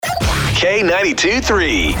K92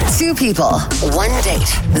 3. Two people, one date,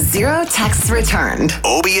 zero texts returned.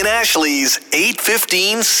 Obie and Ashley's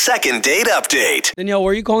 8:15 second date update. Danielle,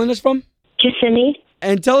 where are you calling us from? Kissimmee.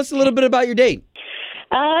 And tell us a little bit about your date.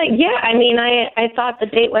 I thought the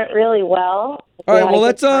date went really well. All right, well,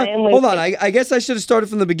 let's, hold on. I guess I should have started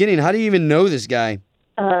from the beginning. How do you even know this guy?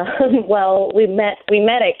 Well, we met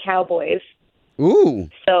at Cowboys.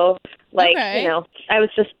 Ooh. So, Okay. I was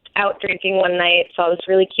just out drinking one night, saw this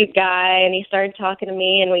really cute guy, and he started talking to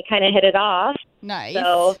me, and we kind of hit it off. Nice.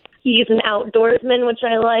 So, he's an outdoorsman, which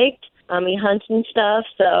I liked. He hunts and stuff,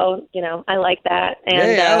 so, I like that. And,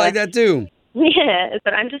 Hey, I like that too. Yeah,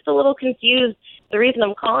 but I'm just a little confused. The reason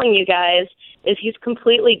I'm calling you guys is he's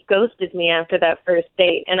completely ghosted me after that first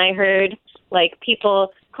date. And I heard,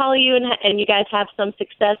 people call you and you guys have some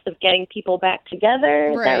success of getting people back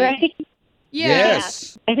together. Is that right? Yeah.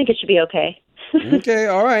 Yes. I think it should be okay. Okay,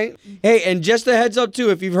 all right. Hey, and just a heads up, too,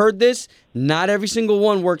 if you've heard this, not every single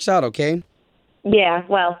one works out, okay? Yeah,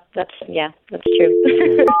 well, that's true.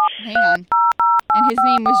 Hang on. And his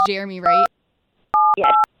name was Jeremy, right?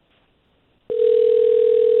 Yes.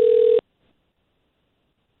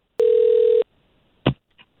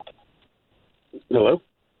 Hello?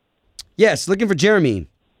 Yes, looking for Jeremy,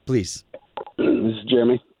 please. This is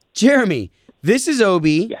Jeremy. Jeremy, this is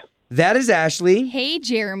Obie. Yeah. That is Ashley. Hey,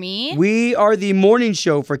 Jeremy. We are the morning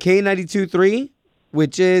show for K92 3,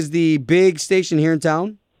 which is the big station here in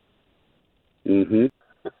town. Mm-hmm.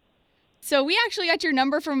 So we actually got your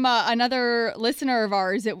number from another listener of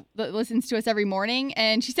ours that listens to us every morning,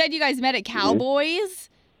 and she said you guys met at Cowboys.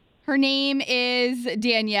 Her name is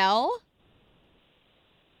Danielle.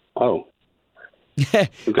 Oh.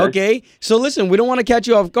 Okay, so listen, we don't want to catch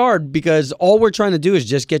you off guard because all we're trying to do is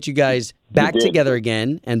just get you guys back together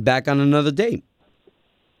again and back on another date.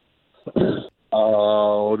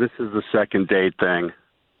 Oh, this is the second date thing.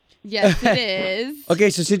 Yes, it is.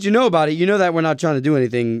 Okay, so since you know about it, you know that we're not trying to do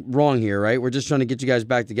anything wrong here, right? We're just trying to get you guys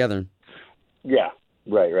back together. Yeah,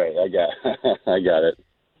 right. I got it.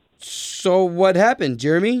 So what happened,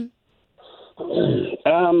 Jeremy? It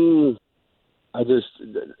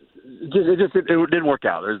didn't work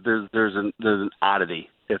out. There's an oddity,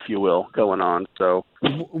 if you will, going on. So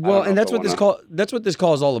Well, and that's what this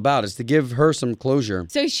call is all about, is to give her some closure.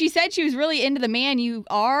 So she said she was really into the man you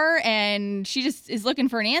are, and she just is looking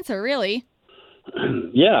for an answer, really.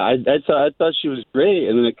 yeah, I thought she was great,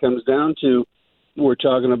 and then it comes down to we're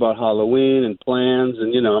talking about Halloween and plans,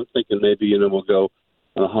 and I'm thinking maybe we'll go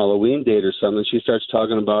on a Halloween date or something. She starts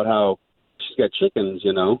talking about how she's got chickens,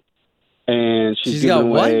 and she's got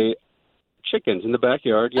giving away what? chickens in the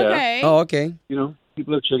backyard. Yeah. Okay. Oh, okay.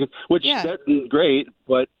 People have chickens, which Yeah. that's great,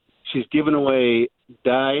 but she's giving away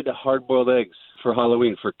dyed hard-boiled eggs for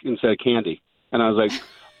Halloween instead of candy. And I was like,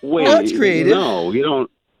 wait, Oh, that's creative. No, you don't.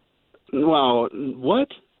 Well, what?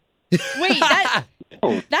 Wait,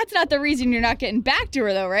 that's not the reason you're not getting back to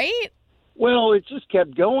her, though, right? Well, it just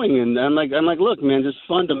kept going, and I'm like, look, man, just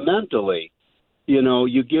fundamentally,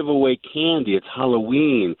 you give away candy. It's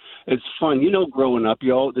Halloween. It's fun. Growing up,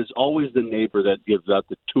 there's always the neighbor that gives out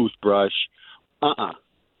the toothbrush.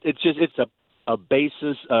 It's a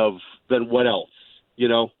basis of then what else,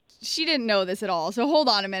 She didn't know this at all. So hold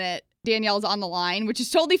on a minute. Danielle's on the line, which is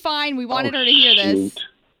totally fine. We wanted her to hear this. Shoot.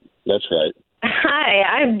 That's right.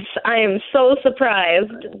 Hi, I am so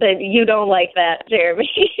surprised that you don't like that, Jeremy.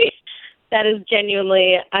 That is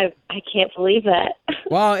genuinely, I can't believe that.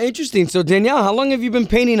 Wow, interesting. So, Danielle, how long have you been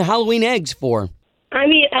painting Halloween eggs for? I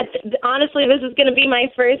mean, honestly, this is going to be my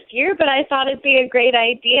first year, but I thought it'd be a great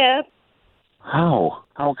idea. How?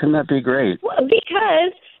 How can that be great? Well,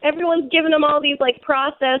 because everyone's giving them all these,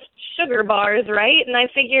 processed sugar bars, right? And I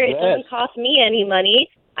figure it doesn't cost me any money.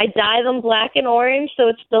 I dye them black and orange, so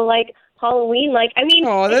it's still, Halloween.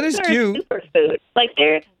 Oh, that is cute. Superfood.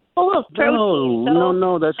 They're full of protein.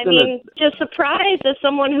 No, that's just surprised as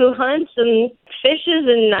someone who hunts and fishes,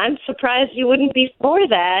 and I'm surprised you wouldn't be for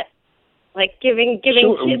that. Giving kids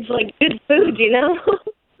good food,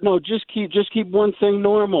 No, just keep one thing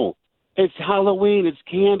normal. It's Halloween. It's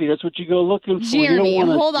candy. That's what you go looking for. Jeremy, you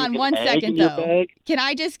don't hold on one second, though. Bag. Can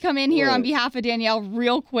I just come in here on behalf of Danielle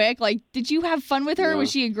real quick? Did you have fun with her? Yeah.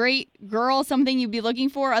 Was she a great girl, something you'd be looking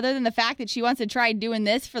for, other than the fact that she wants to try doing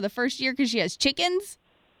this for the first year because she has chickens?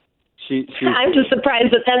 I'm just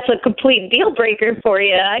surprised that that's a complete deal breaker for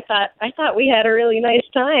you. I thought we had a really nice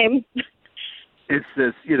time. It's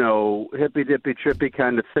this, hippy dippy trippy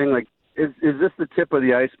kind of thing. Is this the tip of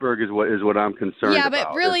the iceberg? Is what I'm concerned about. Yeah,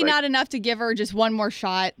 but really not enough to give her just one more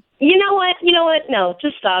shot. You know what? No,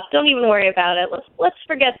 just stop. Don't even worry about it. Let's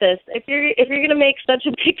forget this. If you're gonna make such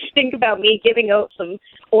a big stink about me giving out some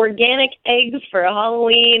organic eggs for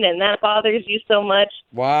Halloween and that bothers you so much,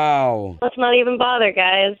 Wow. let's not even bother,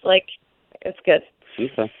 guys. Like, it's good.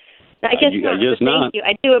 Okay. I guess not. Thank you.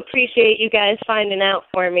 I do appreciate you guys finding out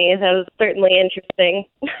for me. That was certainly interesting.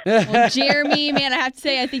 Well, Jeremy, man, I have to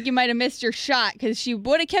say, I think you might have missed your shot because she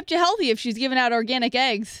would have kept you healthy if she's giving out organic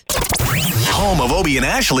eggs. Home of Obie and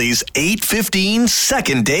Ashley's 8:15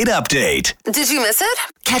 second date update. Did you miss it?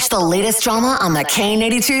 Catch the latest drama on the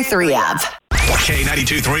K82-3 app.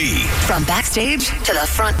 K92.3. From backstage to the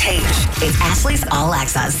front page, it's Ashley's All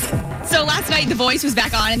Access. So last night, The Voice was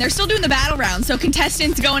back on, and they're still doing the battle round. So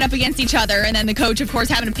contestants going up against each other, and then the coach, of course,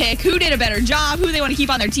 having to pick who did a better job, who they want to keep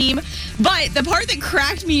on their team. But the part that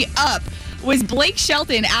cracked me up was Blake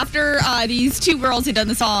Shelton after these two girls had done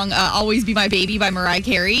the song Always Be My Baby by Mariah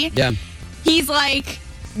Carey. Yeah. He's like,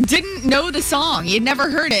 didn't know the song. He had never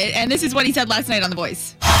heard it. And this is what he said last night on The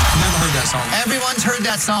Voice. Never heard that song. Everyone's heard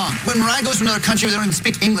that song. When Mariah goes to another country where they don't even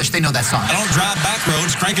speak English, they know that song. I don't drive back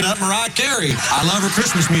roads cranking up Mariah Carey. I love her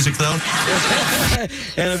Christmas music, though.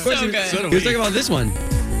 And of course, So he good. was talking about this one.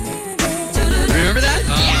 Remember that?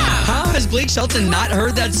 Yeah. How has Blake Shelton not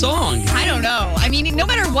heard that song? I don't know. I mean, no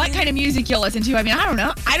matter what kind of music you'll listen to, I mean, I don't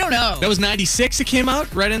know. That was 96 it came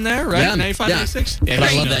out, right in there, right? Yeah. 95, Yeah. 96? But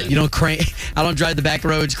I love that. You don't crank. I don't drive the back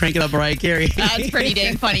roads cranking up Mariah Carey. That's pretty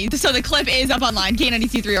dang funny. So the clip is up online,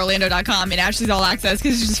 K923Orlando.com, and Ashley's All Access,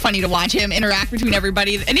 because it's just funny to watch him interact between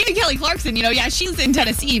everybody. And even Kelly Clarkson, she's in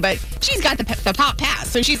Tennessee, but she's got the pop pass.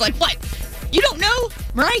 So she's like, what? You don't know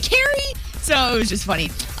Mariah Carey? So it was just funny.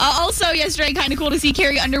 Also, yesterday, kind of cool to see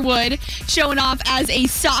Carrie Underwood showing off as a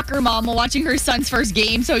soccer mom while watching her son's first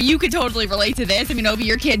game. So you could totally relate to this. I mean, Obie,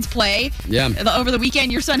 your kids play. Yeah. Over the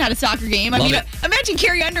weekend, your son had a soccer game. Love it. Imagine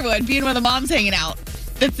Carrie Underwood being one of the moms hanging out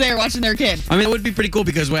that's there watching their kid. I mean, it would be pretty cool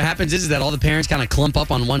because what happens is that all the parents kind of clump up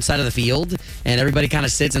on one side of the field and everybody kind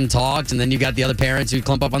of sits and talks, and then you got the other parents who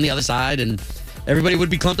clump up on the other side, and everybody would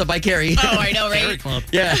be clumped up by Carrie. Oh, I know, right? Carey Clump.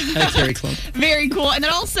 Yeah, Carrie clump. Very cool. And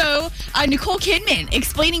then also Nicole Kidman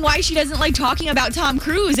explaining why she doesn't like talking about Tom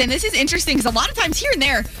Cruise. And this is interesting because a lot of times here and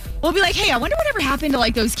there, we'll be like, hey, I wonder whatever happened to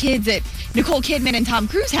like those kids that Nicole Kidman and Tom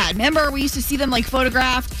Cruise had. Remember, we used to see them like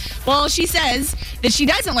photographed. Well, she says that she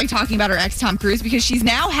doesn't like talking about her ex, Tom Cruise, because she's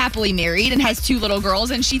now happily married and has 2 little girls.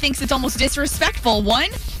 And she thinks it's almost disrespectful, one,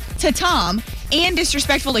 to Tom and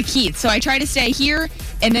disrespectful to Keith. So I try to stay here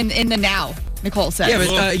and then in the now. Nicole said.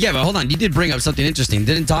 Yeah, but hold on. You did bring up something interesting.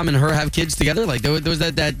 Didn't Tom and her have kids together? Like, there was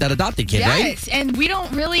that adopted kid, right? Yes, and we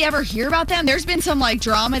don't really ever hear about them. There's been some, like,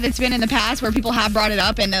 drama that's been in the past where people have brought it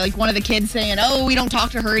up, and, like, one of the kids saying, oh, we don't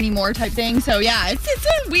talk to her anymore type thing. So, yeah, it's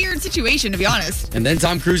a weird situation, to be honest. And then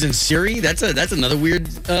Tom Cruise and Siri, that's another weird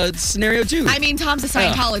scenario, too. I mean, Tom's a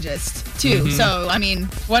Scientologist, too. So, I mean,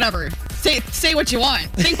 whatever. Say what you want.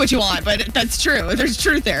 Think what you want, but that's true. There's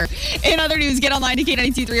truth there. In other news, get online to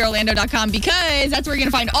K923Orlando.com because that's where you're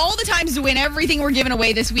going to find all the times to win everything we're giving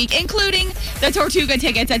away this week, including the Tortuga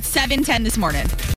tickets at 7:10 this morning.